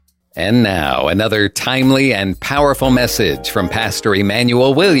And now, another timely and powerful message from Pastor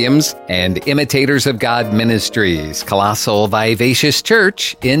Emmanuel Williams and Imitators of God Ministries, Colossal Vivacious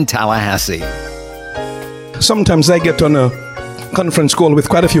Church in Tallahassee. Sometimes I get on a conference call with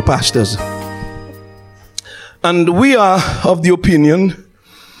quite a few pastors, and we are of the opinion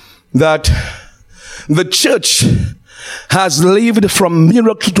that the church has lived from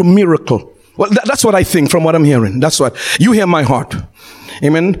miracle to miracle. Well, that's what I think from what I'm hearing. That's what you hear my heart.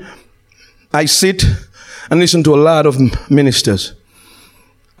 Amen. I sit and listen to a lot of ministers.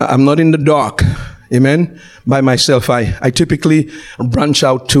 I'm not in the dark, amen, by myself. I typically branch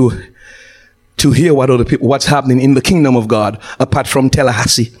out to hear what other people, what's happening in the kingdom of God, apart from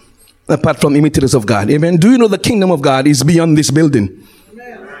Tallahassee, apart from Imitators of God, amen. Do you know the kingdom of God is beyond this building?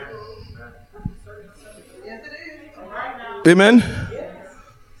 Amen.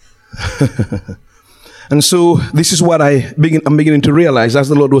 And so this is what I'm beginning to realize as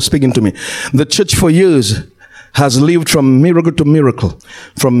the Lord was speaking to me. The church for years has lived from miracle to miracle,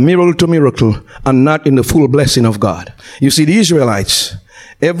 and not in the full blessing of God. You see, the Israelites,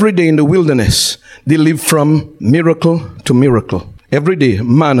 every day in the wilderness, they lived from miracle to miracle. Every day,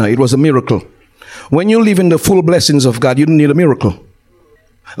 manna, it was a miracle. When you live in the full blessings of God, you don't need a miracle.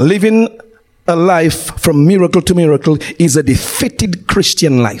 Living a life from miracle to miracle is a defeated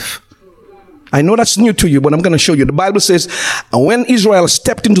Christian life. I know that's new to you, but I'm going to show you. The Bible says, when Israel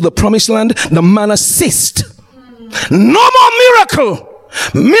stepped into the promised land, the manna ceased. No more miracle.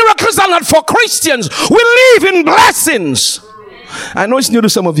 Miracles are not for Christians. We live in blessings. I know it's new to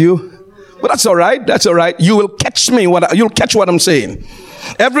some of you, but that's all right. That's all right. You will catch me. You'll catch what I'm saying.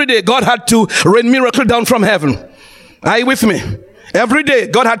 Every day, God had to rain miracle down from heaven. Are you with me? Every day,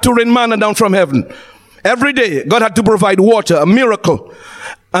 God had to rain manna down from heaven. Every day, God had to provide water, a miracle.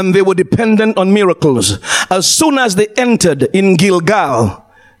 And they were dependent on miracles. As soon as they entered in Gilgal,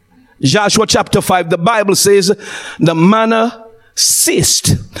 Joshua chapter 5, the Bible says the manna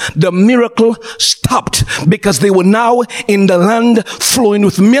ceased. The miracle stopped because they were now in the land flowing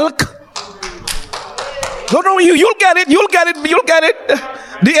with milk. No, you'll get it.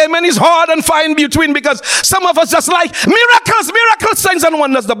 The amen is hard and fine between, because some of us just like miracles, signs and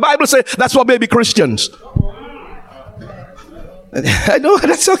wonders. The Bible says that's for baby Christians. I know,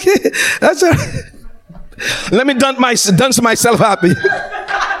 that's okay. That's all right. Let me dance myself happy.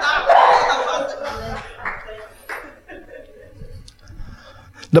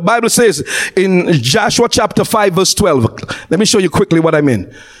 The Bible says in Joshua chapter 5 verse 12. Let me show you quickly what I mean.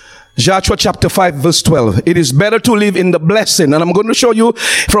 Joshua chapter 5 verse 12. It is better to live in the blessing. And I'm going to show you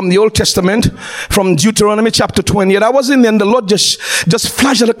from the Old Testament, from Deuteronomy chapter 28. I was in there and the Lord just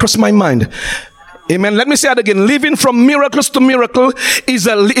flashed it across my mind. Amen. Let me say it again. Living from miracles to miracle is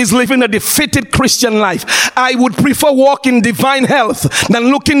living a defeated Christian life. I would prefer walk in divine health than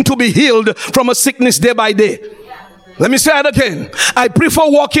looking to be healed from a sickness day by day. Let me say it again. I prefer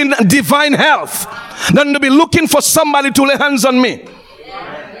walk in divine health than to be looking for somebody to lay hands on me.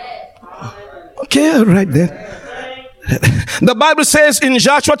 Okay, all right then. The Bible says in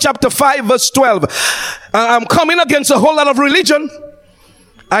Joshua chapter 5 verse 12, I'm coming against a whole lot of religion.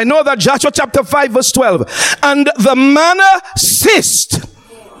 I know that Joshua chapter 5 verse 12. And the manna ceased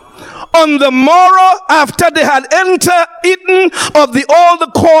on the morrow after they had eaten of all the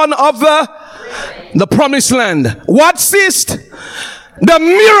corn of the promised land. What ceased? The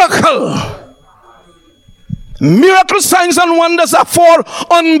miracle. Miracle signs and wonders are for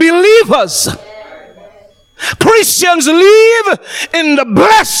unbelievers. Christians live in the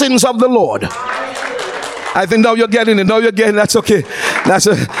blessings of the Lord. I think now you're getting it. That's okay.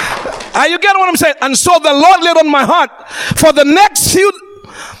 Are you getting what I'm saying? And so the Lord laid on my heart for the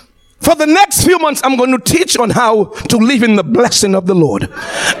next few months, I'm going to teach on how to live in the blessing of the Lord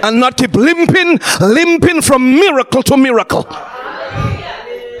and not keep limping from miracle to miracle.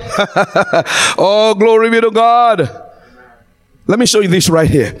 Oh, glory be to God. Let me show you this right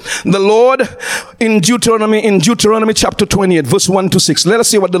here. The Lord in Deuteronomy chapter 28 verse 1 to 6. Let us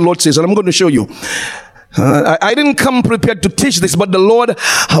see what the Lord says, and I'm going to show you. I didn't come prepared to teach this, but the Lord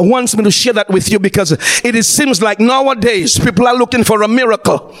wants me to share that with you, because it seems like nowadays people are looking for a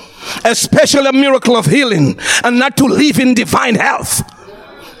miracle, especially a miracle of healing, and not to live in divine health.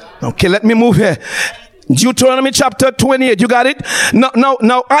 Okay, let me move here. Deuteronomy chapter 28. You got it?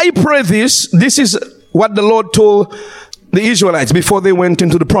 Now I pray this. This is what the Lord told the Israelites before they went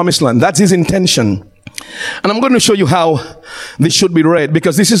into the promised land. That's his intention. And I'm going to show you how this should be read,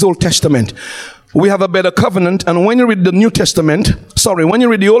 because this is Old Testament. We have a better covenant, and when you read the when you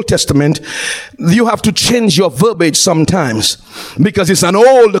read the Old Testament, you have to change your verbiage sometimes, because it's an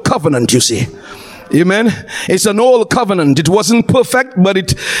old covenant, you see. Amen. It's an old covenant. It wasn't perfect, but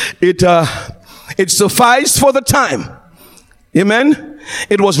it sufficed for the time. Amen.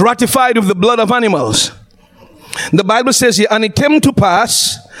 It was ratified with the blood of animals. The Bible says here, and it came to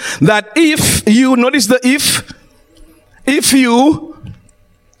pass that if you, notice the if you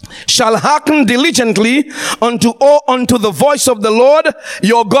shall hearken diligently unto the voice of the Lord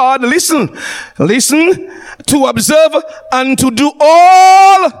your God, listen, to observe and to do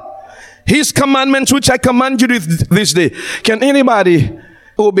all his commandments which I command you this day. Can anybody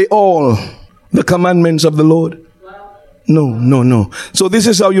obey all the commandments of the Lord? No. So this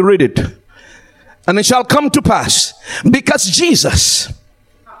is how you read it. And it shall come to pass, because Jesus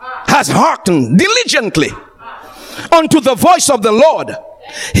has hearkened diligently unto the voice of the Lord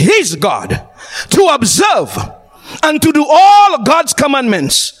his God, to observe and to do all God's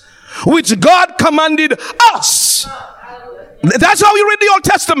commandments which God commanded us. That's how you read the Old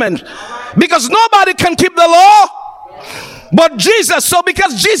Testament, because nobody can keep the law but Jesus. So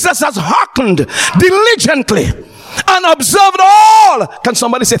because Jesus has hearkened diligently and observed all, can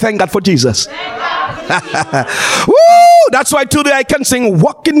somebody say thank God for Jesus? Woo! That's why today I can sing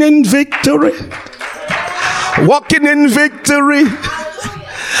walking in victory, walking in victory,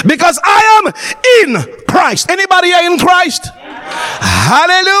 because I am in Christ. Anybody here in Christ?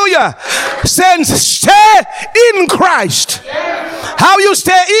 Hallelujah. Saints, stay in Christ. How you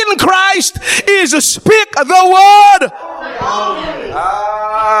stay in Christ is to speak the word.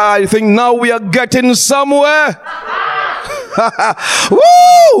 I think now we are getting somewhere.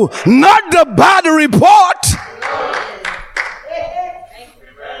 Woo! Not the bad report.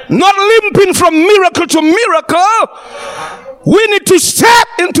 Not limping from miracle to miracle. We need to step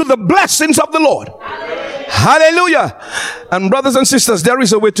into the blessings of the Lord. Hallelujah. And brothers and sisters, there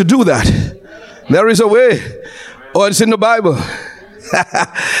is a way to do that. There is a way. Oh, it's in the Bible.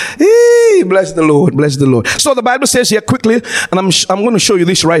 Bless the Lord. Bless the Lord. So the Bible says here quickly, and I'm going to show you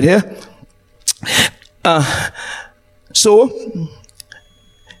this right here. So,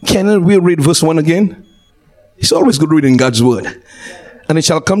 can we read verse 1 again? It's always good reading God's word. And it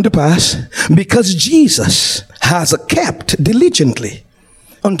shall come to pass, because Jesus has kept diligently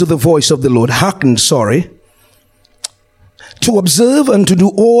unto the voice of the Lord, hearkened, to observe and to do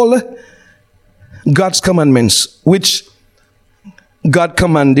all God's commandments, which God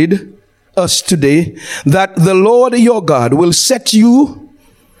commanded us today, that the Lord your God will set you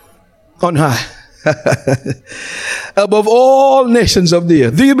on high above all nations of the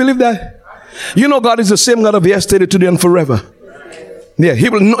earth. Do you believe that? You know God is the same God of yesterday, today, and forever. Yeah, he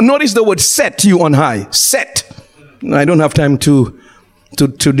will notice the word set you on high. Set. I don't have time to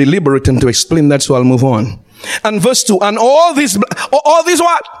deliberate and to explain that, so I'll move on. And verse 2, and all these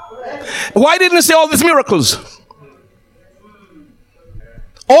what? Why didn't he say all these miracles?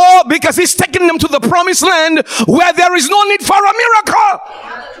 Oh, because he's taking them to the promised land where there is no need for a miracle.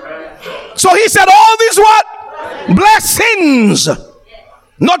 So he said all these what? Blessings.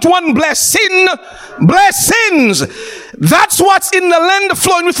 Not one blessing, blessings. That's what's in the land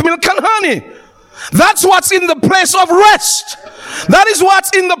flowing with milk and honey. That's what's in the place of rest. That is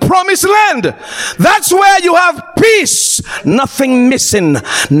what's in the promised land. That's where you have peace. Nothing missing,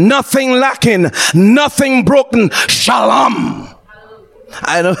 nothing lacking, nothing broken. Shalom.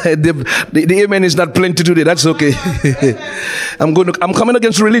 I know the amen is not plenty today. That's okay. I'm coming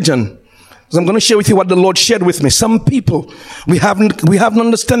against religion. So I'm going to share with you what the Lord shared with me. Some people, we haven't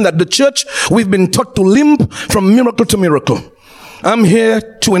understand that the church, we've been taught to limp from miracle to miracle. I'm here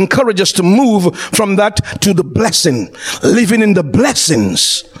to encourage us to move from that to the blessing, living in the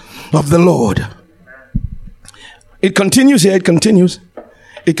blessings of the Lord. It continues here. It continues.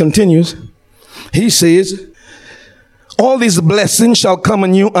 He says, all these blessings shall come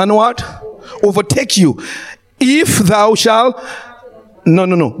on you and what? Overtake you. If thou shalt...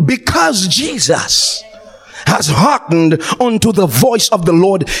 No. Because Jesus has hearkened unto the voice of the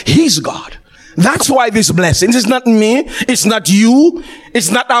Lord his God. That's why this blessing is not me, it's not you,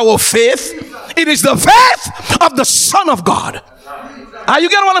 it's not our faith. It is the faith of the Son of God. Are you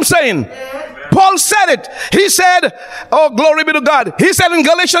getting what I'm saying? Paul said it. He said, oh, glory be to God. He said in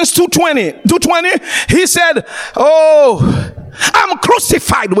Galatians 2:20, he said, oh, I'm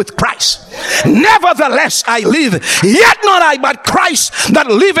crucified with Christ. Nevertheless I live, yet not I, but Christ that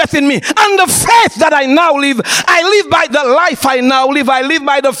liveth in me. And the faith that I now live, I live by the life I now live. I live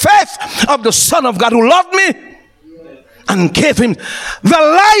by the faith of the Son of God who loved me and gave him the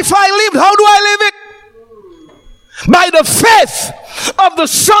life I lived. How do I live it? By the faith of the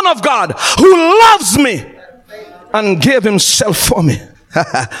Son of God who loves me and gave himself for me.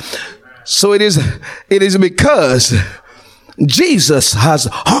 So it is because Jesus has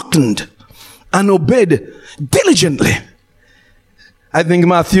hearkened and obeyed diligently. I think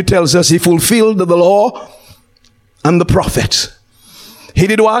Matthew tells us he fulfilled the law and the prophets. He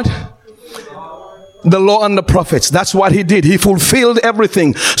did what? The law and the prophets. That's what he did. He fulfilled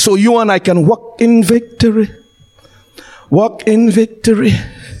everything. So you and I can walk in victory. Walk in victory.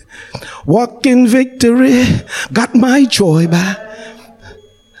 Walk in victory. Got my joy back.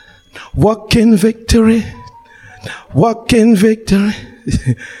 Walk in victory. Walk in victory.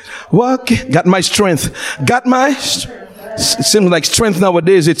 Got my strength. Got my it seems like strength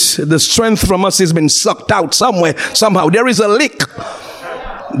nowadays, it's the strength from us has been sucked out somewhere, somehow. There is a leak.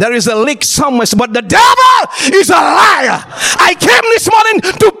 There is a leak somewhere, but the devil is a liar. I came this morning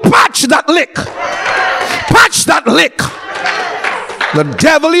to patch that leak. Patch that leak. The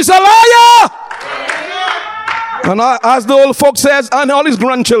devil is a liar. And as the old folk says, and all his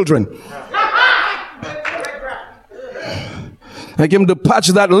grandchildren. I came to patch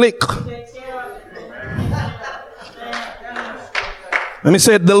that leak. Let me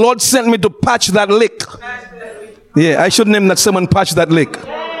say it, the Lord sent me to patch that leak. Yeah, I should name that someone patch that leak.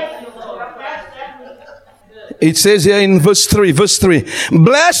 It says here in verse 3,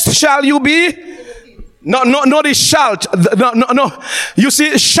 blessed shall you be. No, notice shalt. No. You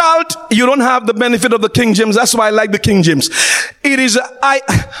see, shalt, you don't have the benefit of the King James. That's why I like the King James. It is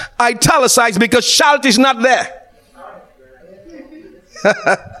italicized because shalt is not there.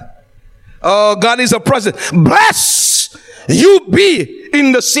 Oh, God is a present. Bless you be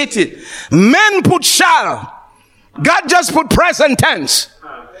in the city. Men put shall. God just put present tense.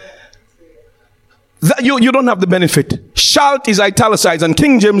 You don't have the benefit. Shalt is italicized, and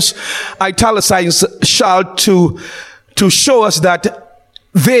King James italicized shalt to show us that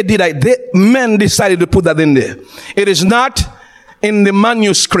men decided to put that in there. It is not in the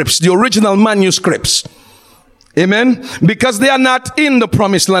manuscripts, the original manuscripts. Amen. Because they are not in the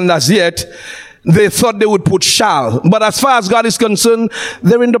promised land as yet, they thought they would put shall. But as far as God is concerned,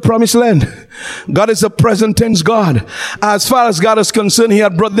 they're in the promised land. God is a present tense God. As far as God is concerned, he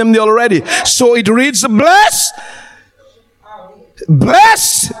had brought them there already. So it reads, bless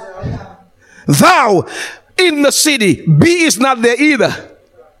thou in the city. B is not there either.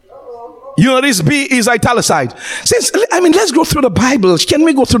 You know, this B is italicized. Let's go through the Bible. Can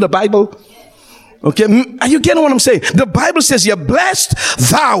we go through the Bible? Okay, are you getting what I'm saying? The Bible says you're blessed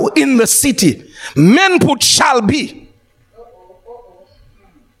thou in the city. Men put shall be.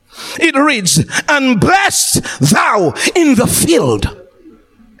 It reads, and blessed thou in the field.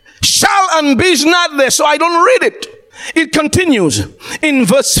 Shall and be is not there, so I don't read it. It continues in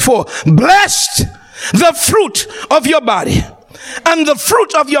verse 4. Blessed the fruit of your body, and the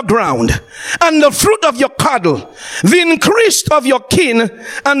fruit of your ground, and the fruit of your cattle, the increase of your kin,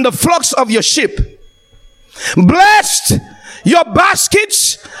 and the flocks of your sheep. Blessed your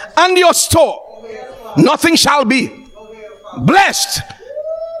baskets and your store. Nothing shall be. Blessed.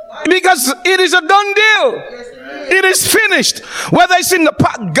 Because it is a done deal. It is finished. Whether it's in the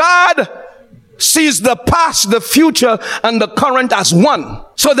past, God sees the past, the future, and the current as one.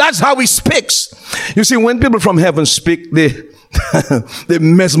 So that's how he speaks. You see, when people from heaven speak, they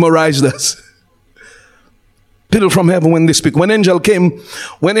mesmerized us. People from heaven, when they speak, when Angel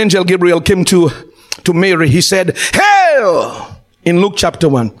Gabriel came to Mary, he said, hail, in Luke chapter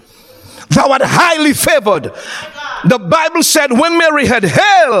 1, thou art highly favored. The Bible said when Mary had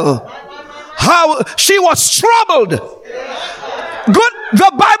hail, how she was troubled. Good.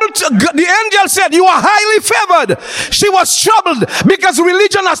 The angel said, you are highly favored. She was troubled because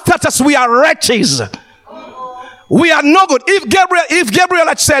religion has taught us we are wretches. We are no good. If Gabriel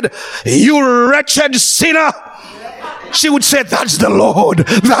had said, you wretched sinner, she would say, that's the Lord.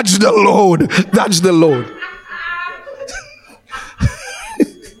 That's the Lord. That's the Lord.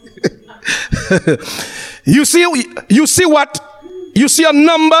 You see a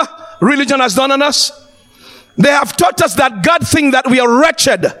number religion has done on us? They have taught us that God thinks that we are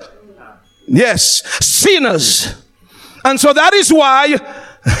wretched. Yes, sinners. And so that is why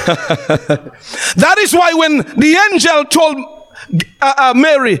when the angel told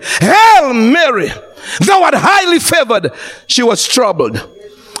Mary, hail Mary, thou art highly favored, she was troubled.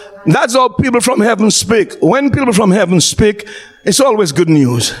 That's how people from heaven speak. When people from heaven speak, it's always good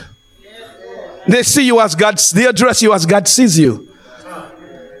news. They see you as God, they address you as God sees you.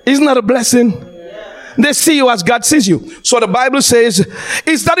 Isn't that a blessing? They see you as God sees you. So the Bible says,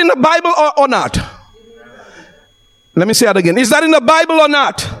 is that in the Bible or not? Let me say that again. Is that in the Bible or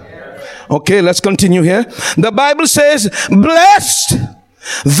not? Okay, let's continue here. The Bible says, blessed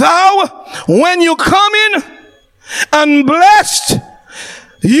thou when you come in, and blessed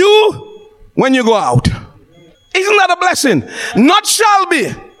you when you go out. Isn't that a blessing? Not shall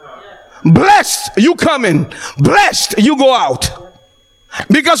be, Blessed you come in. Blessed you go out.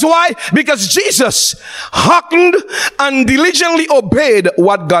 Because why? Because Jesus hearkened and diligently obeyed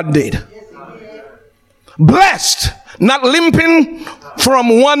what God did. Blessed, not limping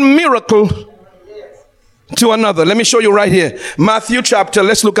from one miracle to another. Let me show you right here. Matthew chapter,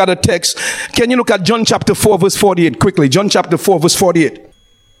 let's look at a text. Can you look at John chapter 4 verse 48 quickly? John chapter 4 verse 48.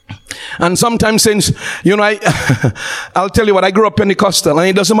 And sometimes, since, I'll tell you what, I grew up Pentecostal, and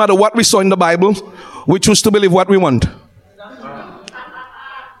it doesn't matter what we saw in the Bible, we choose to believe what we want.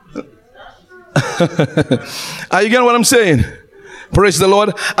 Are you getting what I'm saying? Praise the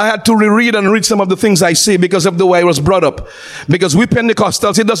Lord. I had to reread and read some of the things I see because of the way I was brought up. Because we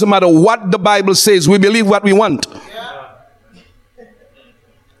Pentecostals, it doesn't matter what the Bible says, we believe what we want.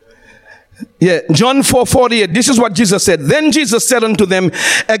 Yeah, John 4:48. This is what Jesus said. Then Jesus said unto them,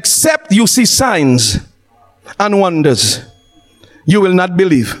 except you see signs and wonders, you will not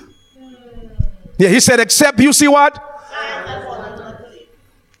believe. Yeah, he said, except you see what?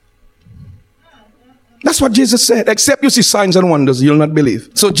 That's what Jesus said. Except you see signs and wonders, you'll not believe.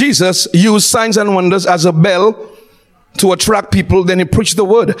 So Jesus used signs and wonders as a bell to attract people. Then he preached the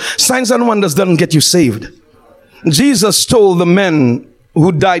word. Signs and wonders doesn't get you saved. Jesus told the men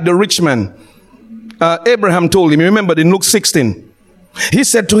who died, the rich man, Abraham told him, remember in Luke 16, he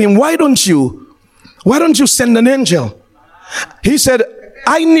said to him, why don't you send an angel? He said,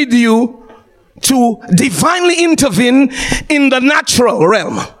 I need you to divinely intervene in the natural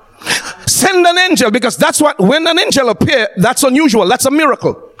realm. Send an angel, because that's what, when an angel appears, that's unusual. That's a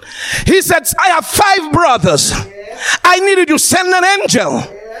miracle. He said, I have 5 brothers. I needed you to send an angel.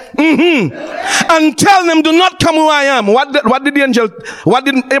 And tell them, do not come who I am. What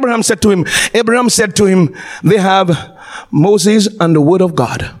did Abraham say to him? Abraham said to him, they have Moses and the word of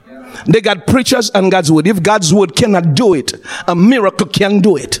God. They got preachers and God's word. If God's word cannot do it, a miracle can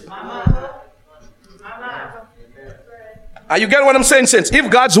do it. Are you getting what I'm saying, saints?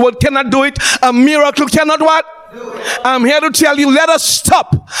 If God's word cannot do it, a miracle cannot what? I'm here to tell you, let us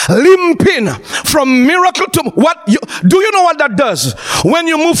stop limping from miracle to what do you know what that does? When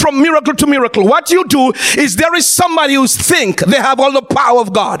you move from miracle to miracle, what you do is there is somebody who think they have all the power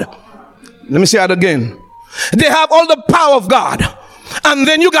of God. Let me say that again. They have all the power of God, and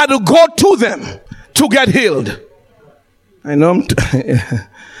then you got to go to them to get healed. I know.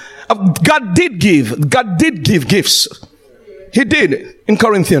 God did give gifts. He did in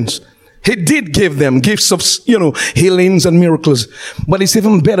Corinthians. He did give them gifts of, healings and miracles. But it's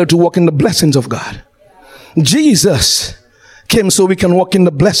even better to walk in the blessings of God. Jesus came so we can walk in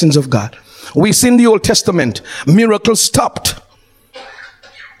the blessings of God. We see in the Old Testament, miracles stopped.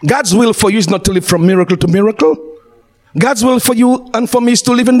 God's will for you is not to live from miracle to miracle. God's will for you and for me is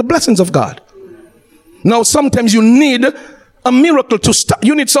to live in the blessings of God. Now, sometimes you need a miracle to start.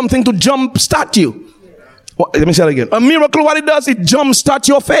 You need something to jump start you. Let me say it again. A miracle, what it does, it jump start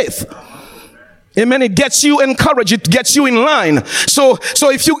your faith. Amen. It gets you encouraged. It gets you in line. So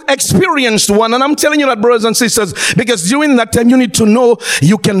if you experienced one, and I'm telling you that, brothers and sisters, because during that time you need to know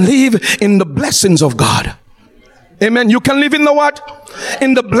you can live in the blessings of God. Amen. You can live in the what?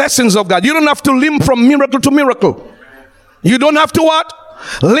 In the blessings of God. You don't have to limp from miracle to miracle. You don't have to what?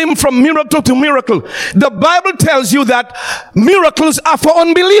 Limp from miracle to miracle. The Bible tells you that miracles are for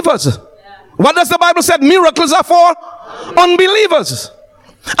unbelievers. What does the Bible say? Miracles are for unbelievers.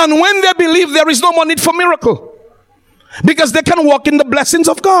 And when they believe, there is no more need for miracle, because they can walk in the blessings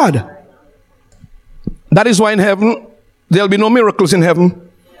of God. That is why in heaven there'll be no miracles in heaven,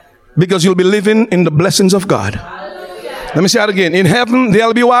 because you'll be living in the blessings of God. Let me say that again. In heaven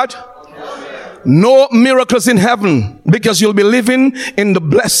there'll be what? No miracles in heaven, because you'll be living in the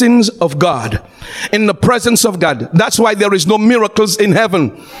blessings of God, in the presence of God. That's why there is no miracles in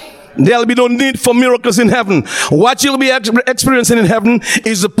heaven. There'll be no need for miracles in heaven. What you'll be experiencing in heaven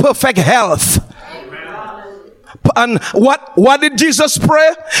is the perfect health. And what did Jesus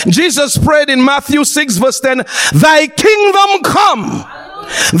pray? Jesus prayed in Matthew 6 verse 10, thy kingdom come,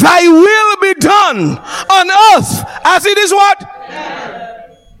 thy will be done on earth as it is what?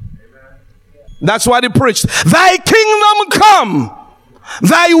 That's why he preached. Thy kingdom come,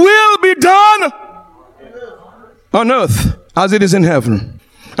 thy will be done on earth as it is in heaven.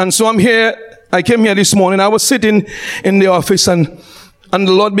 And so I came here this morning. I was sitting in the office and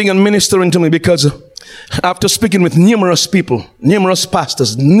the Lord began ministering to me, because after speaking with numerous people, numerous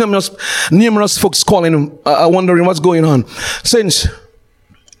pastors, numerous folks calling, wondering what's going on. Saints,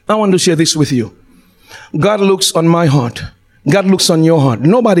 I want to share this with you. God looks on my heart. God looks on your heart.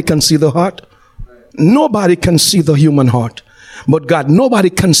 Nobody can see the heart. Nobody can see the human heart but God. Nobody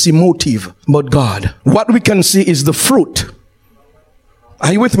can see motive but God. What we can see is the fruit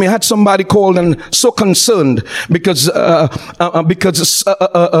Are you with me? I had somebody called and so concerned because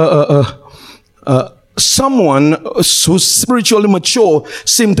someone who's spiritually mature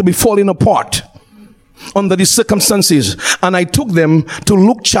seemed to be falling apart under these circumstances. And I took them to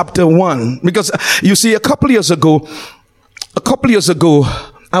Luke chapter 1. Because you see, a couple of years ago,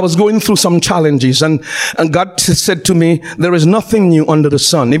 I was going through some challenges, and God said to me, there is nothing new under the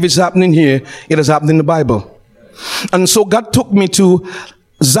sun. If it's happening here, it has happened in the Bible. And so God took me to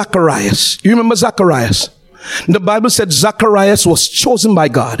Zacharias. You remember Zacharias? The Bible said Zacharias was chosen by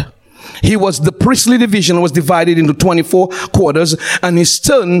God. He was, the priestly division was divided into 24 quarters, and he's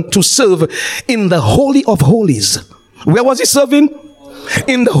turned to serve in the Holy of Holies. Where was he serving?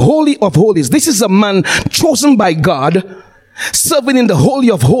 In the Holy of Holies. This is a man chosen by God, serving in the Holy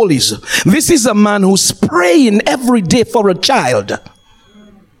of Holies. This is a man who's praying every day for a child.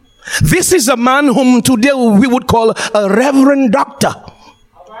 This is a man whom today we would call a reverend doctor.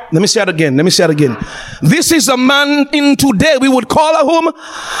 Let me say it again. This is a man in today we would call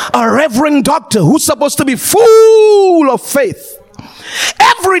a reverend doctor who's supposed to be full of faith.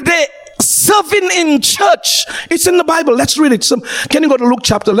 Every day serving in church. It's in the Bible. Let's read it. Can you go to Luke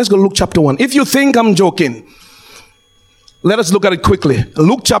chapter? Let's go to Luke chapter 1. If you think I'm joking, let us look at it quickly.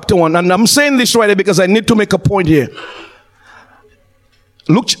 Luke chapter 1. And I'm saying this right here because I need to make a point here.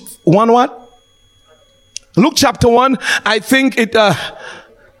 Luke 1 what? Luke chapter 1. I think it...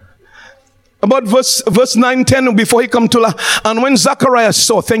 about verse 9, 10, before he come to and when Zacharias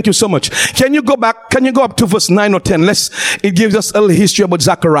saw, thank you so much. Can you go up to verse 9 or 10? It gives us a little history about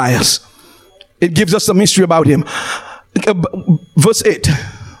Zacharias. It gives us some history about him. Verse 8.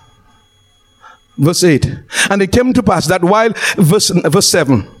 And it came to pass that while, verse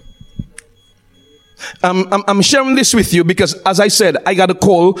 7. I'm sharing this with you because, as I said, I got a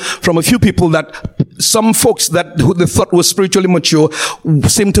call from a few people that some folks who they thought were spiritually mature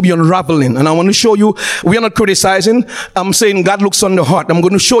seem to be unraveling. And I want to show you, we are not criticizing. I'm saying God looks on the heart. I'm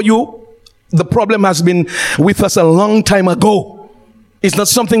going to show you the problem has been with us a long time ago. It's not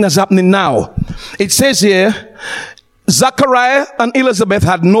something that's happening now. It says here, Zachariah and Elizabeth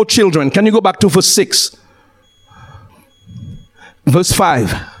had no children. Can you go back to verse 6? Verse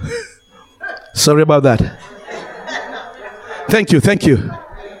 5. Sorry about that. Thank you.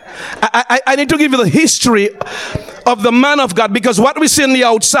 I need to give you the history of the man of God, because what we see on the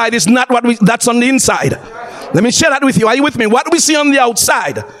outside is not that's on the inside. Let me share that with you. Are you with me? What we see on the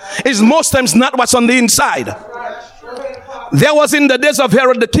outside is most times not what's on the inside. There was in the days of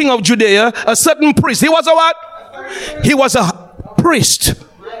Herod, the king of Judea, a certain priest. He was a what? He was a priest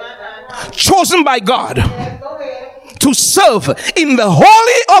chosen by God to serve in the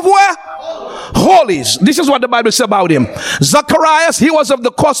holy of where? Holies. This is what the Bible says about him. Zacharias, he was of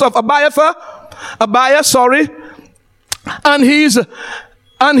the course of Abiah,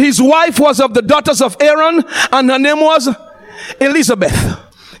 and his wife was of the daughters of Aaron, and her name was Elizabeth.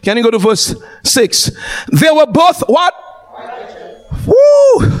 Can you go to verse 6? They were both what?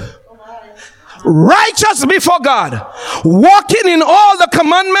 Woo! Righteous before God, walking in all the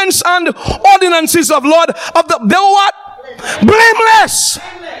commandments and ordinances of Lord they were what? Blameless.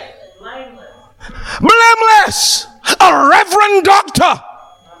 A reverend doctor.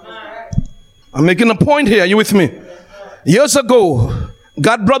 I'm making a point here. Are you with me? Years ago,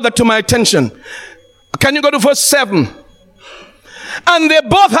 God brought that to my attention. Can you go to verse 7? And they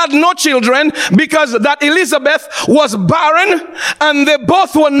both had no children, because that Elizabeth was barren, and they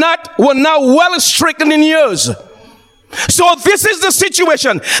both were now well stricken in years. So this is the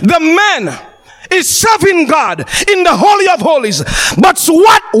situation. The man is serving God in the Holy of Holies, but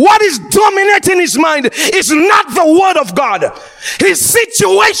what is dominating his mind is not the word of God. His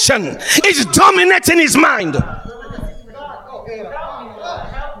situation is dominating his mind.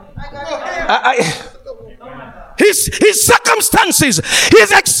 His circumstances,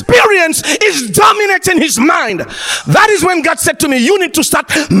 his experience is dominating his mind. That is when God said to me, you need to start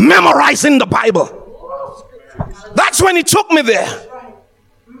memorizing the Bible. That's when he took me there.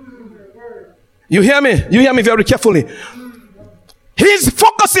 You hear me? You hear me very carefully. He's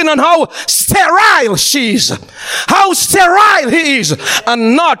focusing on how sterile she is, how sterile he is,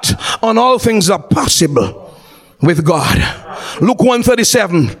 and not on all things are possible with God. Luke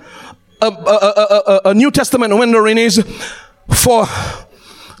 1:37. A New Testament rendering is for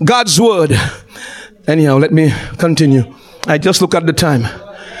God's word. Anyhow, let me continue. I just look at the time.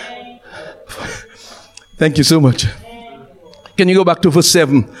 Thank you so much. Can you go back to verse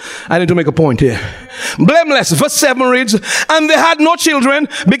 7? I need to make a point here. Blameless. Verse 7 reads, and they had no children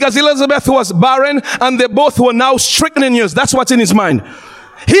because Elizabeth was barren, and they both were now stricken in years. That's what's in his mind.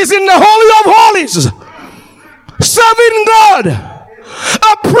 He's in the Holy of Holies, serving God,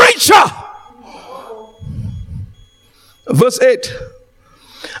 a preacher. Verse 8.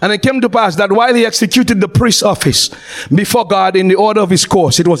 And it came to pass that while he executed the priest's office before God in the order of his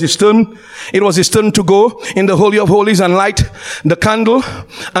course, it was his turn to go in the Holy of Holies and light the candle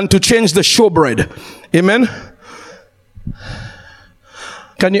and to change the showbread. Amen.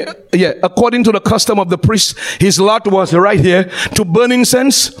 According to the custom of the priest, his lot was right here to burn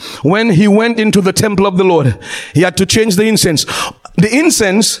incense when he went into the temple of the Lord. He had to change the incense. The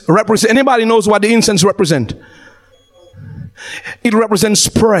incense represents, anybody knows what the incense represents? It represents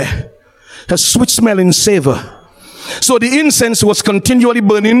prayer, a sweet smelling savor. So the incense was continually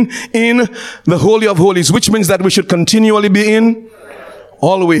burning in the Holy of Holies, which means that we should continually be in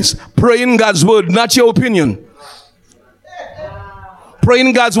always praying God's word, not your opinion.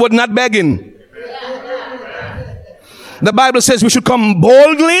 Praying God's word, not begging. The Bible says we should come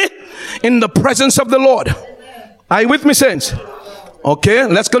boldly in the presence of the Lord. Are you with me, saints? Okay,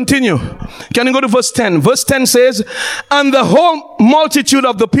 let's continue. Can you go to verse 10? Verse 10 says, and the whole multitude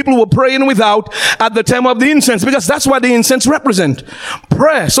of the people were praying without at the time of the incense, because that's what the incense represent.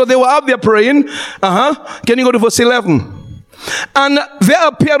 Prayer. So they were out there praying. Can you go to verse 11? And there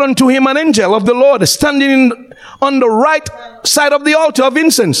appeared unto him an angel of the Lord standing on the right side of the altar of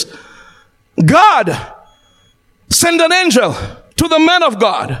incense. God sent an angel to the man of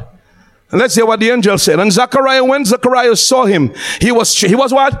God. Let's hear what the angel said. And Zechariah, when Zechariah saw him, he was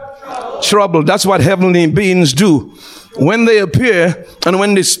what? Troubled. That's what heavenly beings do. When they appear and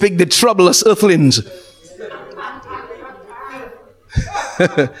when they speak, they trouble us earthlings.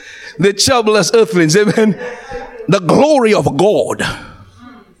 They trouble us earthlings. Amen. The glory of God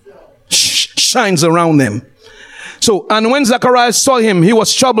shines around them. So, and when Zechariah saw him, he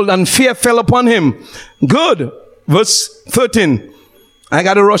was troubled and fear fell upon him. Good. Verse 13. I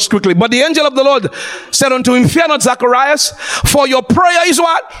got to rush quickly. But the angel of the Lord said unto him, fear not, Zacharias, for your prayer is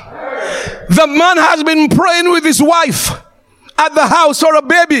what? The man has been praying with his wife at the house for a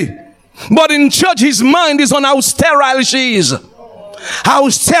baby. But in church, his mind is on how sterile she is. How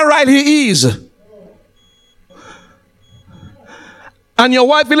sterile he is. And your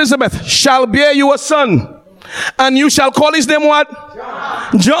wife Elizabeth shall bear you a son. And you shall call his name what?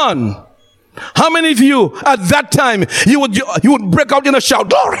 John. How many of you at that time you would break out in a shout,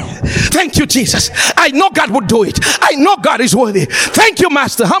 glory, thank you Jesus, I know God would do it, I know God is worthy, thank you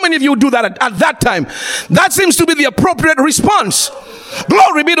Master. How many of you would do that at that time? That seems to be the appropriate response.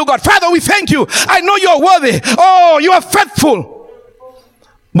 Glory be to God. Father, we thank you, I know you're worthy, oh you are faithful.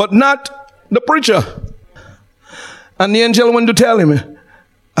 But not the preacher. And the angel went to tell him.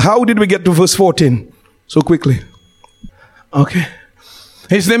 How did we get to verse 14 so quickly? Okay,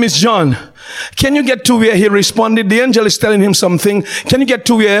 his name is John. Can you get to where he responded? The angel is telling him something. Can you get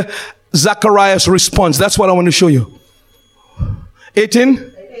to where Zacharias responds? That's what I want to show you.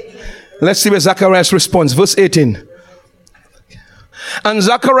 18. Let's see where Zacharias responds. Verse 18. And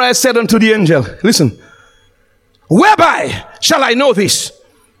Zacharias said unto the angel, listen, whereby shall I know this?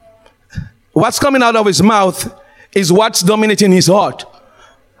 What's coming out of his mouth is what's dominating his heart.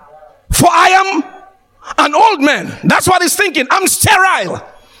 For I am an old man. That's what he's thinking. I'm sterile.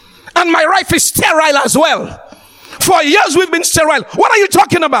 And my wife is sterile as well. For years we've been sterile. What are you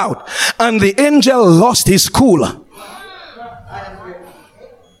talking about? And the angel lost his cool.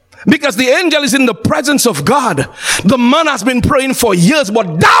 Because the angel is in the presence of God. The man has been praying for years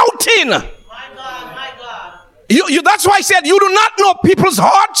but doubting. My God. That's why I said you do not know people's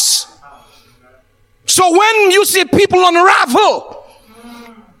hearts. So when you see people unravel,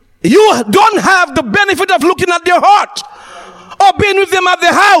 you don't have the benefit of looking at their heart or being with them at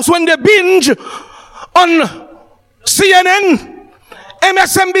the house when they binge on CNN,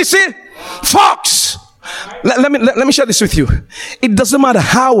 MSNBC, Fox. Let me share this with you. It doesn't matter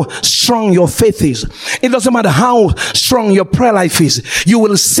how strong your faith is. It doesn't matter how strong your prayer life is. You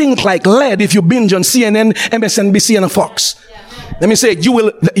will sink like lead if you binge on CNN, MSNBC, and Fox. Let me say,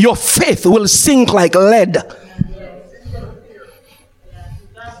 your faith will sink like lead.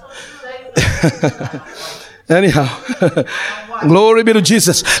 Anyhow, glory be to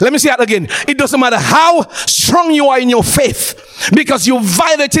Jesus. Let me say that again. It doesn't matter how strong you are in your faith, because you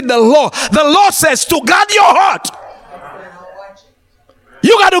violated the law. The law says to guard your heart.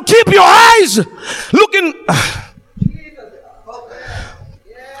 You got to keep your eyes looking.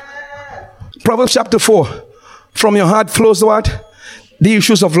 Proverbs chapter 4. From your heart flows what? The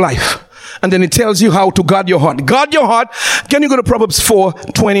issues of life. And then it tells you how to guard your heart. Guard your heart. Can you go to Proverbs 4,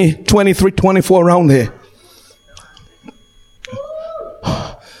 20, 23, 24, around there?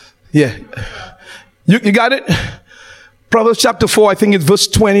 Yeah. You got it? Proverbs chapter 4, I think it's verse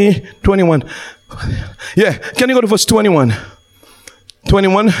 20, 21. Yeah. Can you go to verse 21?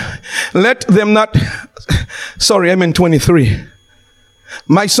 21. Let them not, sorry, I meant 23.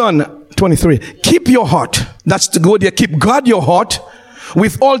 My son, 23. Keep your heart. That's the good there. Keep guard your heart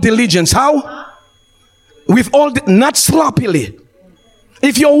with all diligence. How? With all, not sloppily.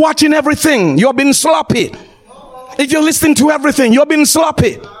 If you're watching everything, you're being sloppy. If you're listening to everything, you're being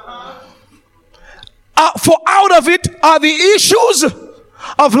sloppy. For out of it are the issues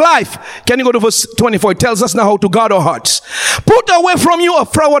of life. Can you go to verse 24? It tells us now how to guard our hearts. Put away from you a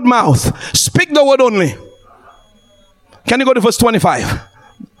froward mouth. Speak the word only. Can you go to verse 25?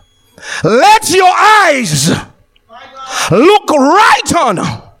 Let your eyes look right on,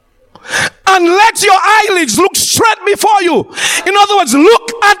 and let your eyelids look straight before you. In other words,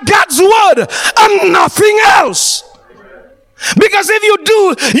 look at God's word and nothing else. Because if you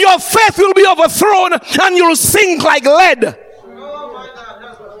do, your faith will be overthrown and you'll sink like lead.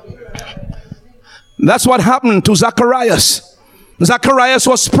 That's what happened to Zacharias. Zacharias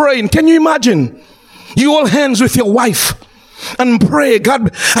was praying. Can you imagine? You hold hands with your wife and pray,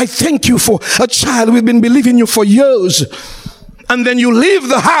 God, I thank you for a child. We've been believing you for years. And then you leave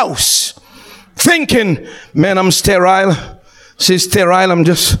the house thinking, man, I'm sterile. She's sterile. I'm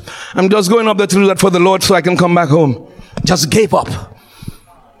just going up there to do that for the Lord so I can come back home. Just gave up.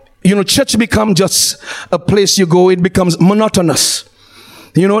 You know, church becomes just a place you go. It becomes monotonous.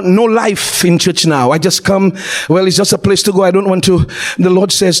 You know, no life in church now. I just come, well, it's just a place to go. I don't want to, the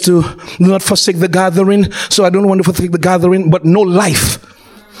Lord says to do not forsake the gathering. So I don't want to forsake the gathering, but no life.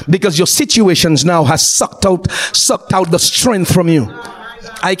 Because your situations now has sucked out the strength from you.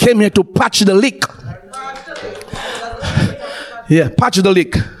 I came here to patch the leak. Yeah, patch the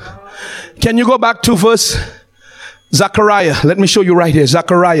leak. Can you go back to verse Zechariah? Let me show you right here.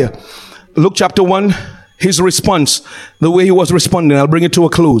 Zechariah. Luke chapter 1. His response, the way he was responding. I'll bring it to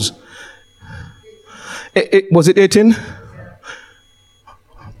a close. Was it 18?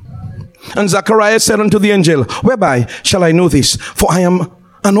 And Zechariah said unto the angel, whereby shall I know this? For I am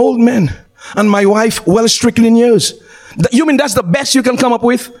an old man, and my wife well stricken in years. You mean that's the best you can come up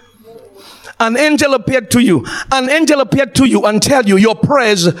with? An angel appeared to you. An angel appeared to you and tell you your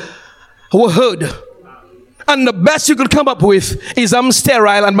prayers were heard. And the best you could come up with is I'm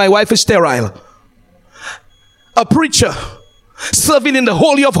sterile and my wife is sterile. A preacher serving in the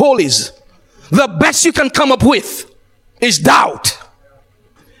Holy of Holies, the best you can come up with is doubt.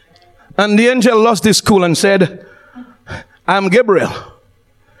 And the angel lost his cool and said, I'm Gabriel.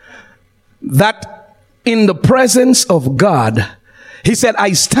 That in the presence of God, he said,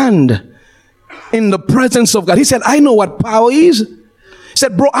 I stand in the presence of God. He said, I know what power is. He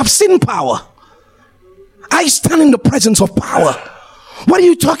said, bro, I've seen power. I stand in the presence of power. What are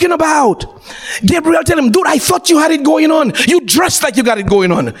you talking about? Gabriel tell him, dude, I thought you had it going on. You dress like you got it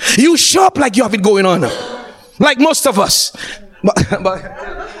going on. You show up like you have it going on. Like most of us. But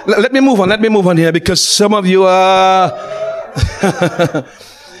let me move on. Let me move on here because some of you are...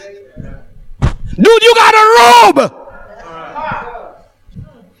 Dude, you got a robe.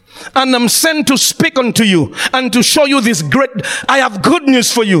 And I'm sent to speak unto you and to show you this great... I have good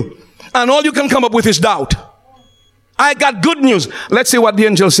news for you. And all you can come up with is doubt. I got good news. Let's see what the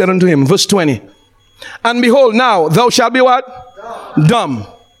angel said unto him. Verse 20. And behold, now thou shalt be what? Dumb.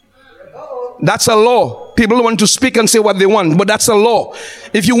 That's a law. People want to speak and say what they want, but that's a law.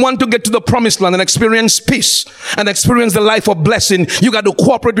 If you want to get to the promised land and experience peace and experience the life of blessing, you got to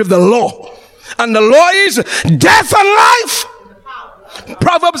cooperate with the law. And the law is death and life.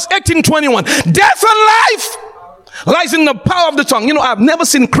 Proverbs 18:21. Death and life lies in the power of the tongue. You know, I've never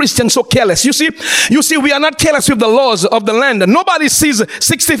seen Christians so careless. You see, we are not careless with the laws of the land. Nobody sees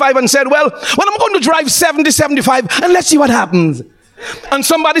 65 and said, well, I'm going to drive 70, 75 and let's see what happens. And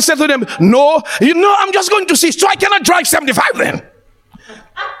somebody said to them, no, I'm just going to see. So I cannot drive 75 then.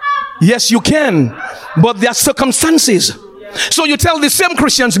 Yes, you can. But there are circumstances. So you tell the same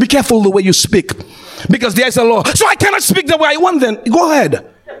Christians, be careful the way you speak. Because there is a law. So I cannot speak the way I want then. Go ahead.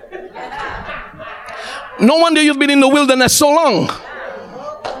 No wonder you've been in the wilderness so long.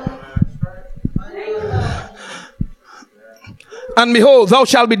 And behold, thou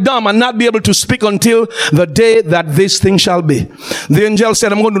shalt be dumb and not be able to speak until the day that this thing shall be. The angel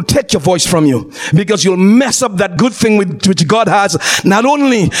said, I'm going to take your voice from you because you'll mess up that good thing which God has, not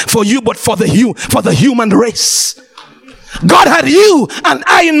only for you, but for the human race. God had you and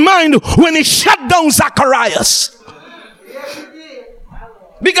I in mind when he shut down Zacharias.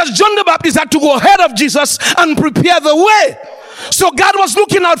 Because John the Baptist had to go ahead of Jesus and prepare the way. So God was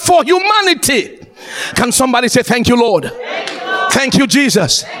looking out for humanity. Can somebody say, thank you, Lord? Thank you, Lord. Thank you,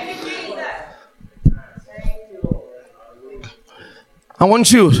 Jesus. Thank you, Jesus. I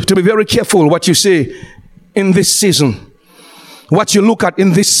want you to be very careful what you say in this season. what you look at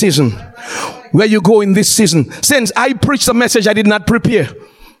in this season, where you go in this season. Since I preached a message I did not prepare.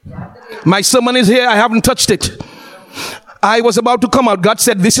 My sermon is here. I haven't touched it. I was about to come out. God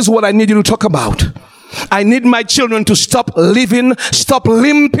said, this is what I need you to talk about. I need my children to stop living, stop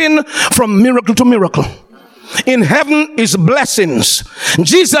limping from miracle to miracle. In heaven is blessings.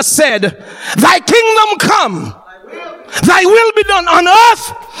 Jesus said, thy kingdom come. Thy will be done on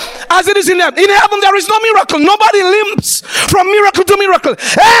earth as it is in heaven. In heaven there is no miracle. Nobody limps from miracle to miracle.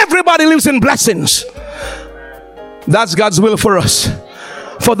 Everybody lives in blessings. That's God's will for us.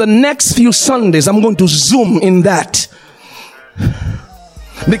 For the next few Sundays, I'm going to zoom in that.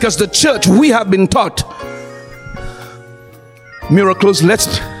 Because the church, we have been taught miracles.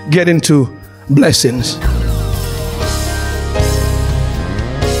 Let's get into blessings.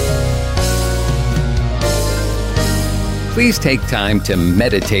 Please take time to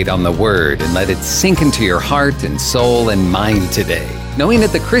meditate on the Word and let it sink into your heart and soul and mind today, knowing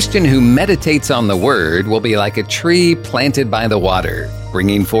that the Christian who meditates on the Word will be like a tree planted by the water,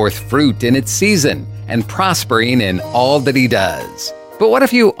 bringing forth fruit in its season and prospering in all that he does. But what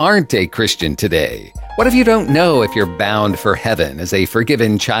if you aren't a Christian today? What if you don't know if you're bound for heaven as a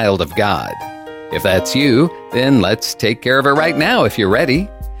forgiven child of God? If that's you, then let's take care of it right now if you're ready.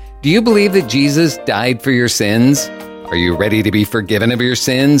 Do you believe that Jesus died for your sins? Are you ready to be forgiven of your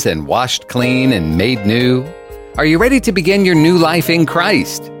sins and washed clean and made new? Are you ready to begin your new life in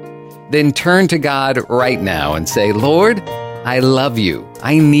Christ? Then turn to God right now and say, Lord, I love you.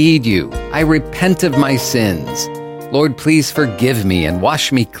 I need you. I repent of my sins. Lord, please forgive me and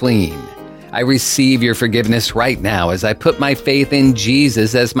wash me clean. I receive your forgiveness right now as I put my faith in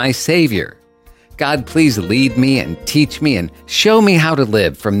Jesus as my Savior. God, please lead me and teach me and show me how to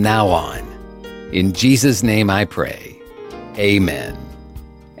live from now on. In Jesus' name I pray. Amen.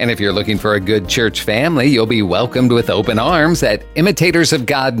 And if you're looking for a good church family, you'll be welcomed with open arms at Imitators of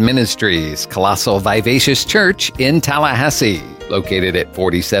God Ministries, Colossal Vivacious Church in Tallahassee, located at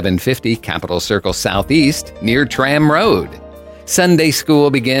 4750 Capitol Circle Southeast near Tram Road. Sunday school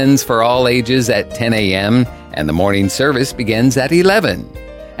begins for all ages at 10 a.m., and the morning service begins at 11,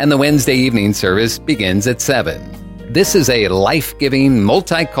 and the Wednesday evening service begins at 7. This is a life-giving,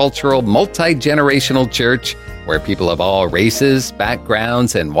 multicultural, multi-generational church where people of all races,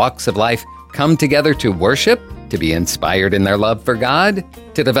 backgrounds, and walks of life come together to worship, to be inspired in their love for God,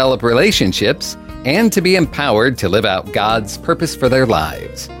 to develop relationships, and to be empowered to live out God's purpose for their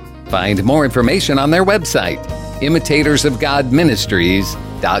lives. Find more information on their website,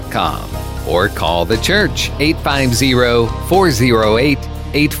 imitatorofgodministries.com, or call the church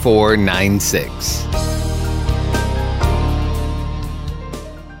 850-408-8496.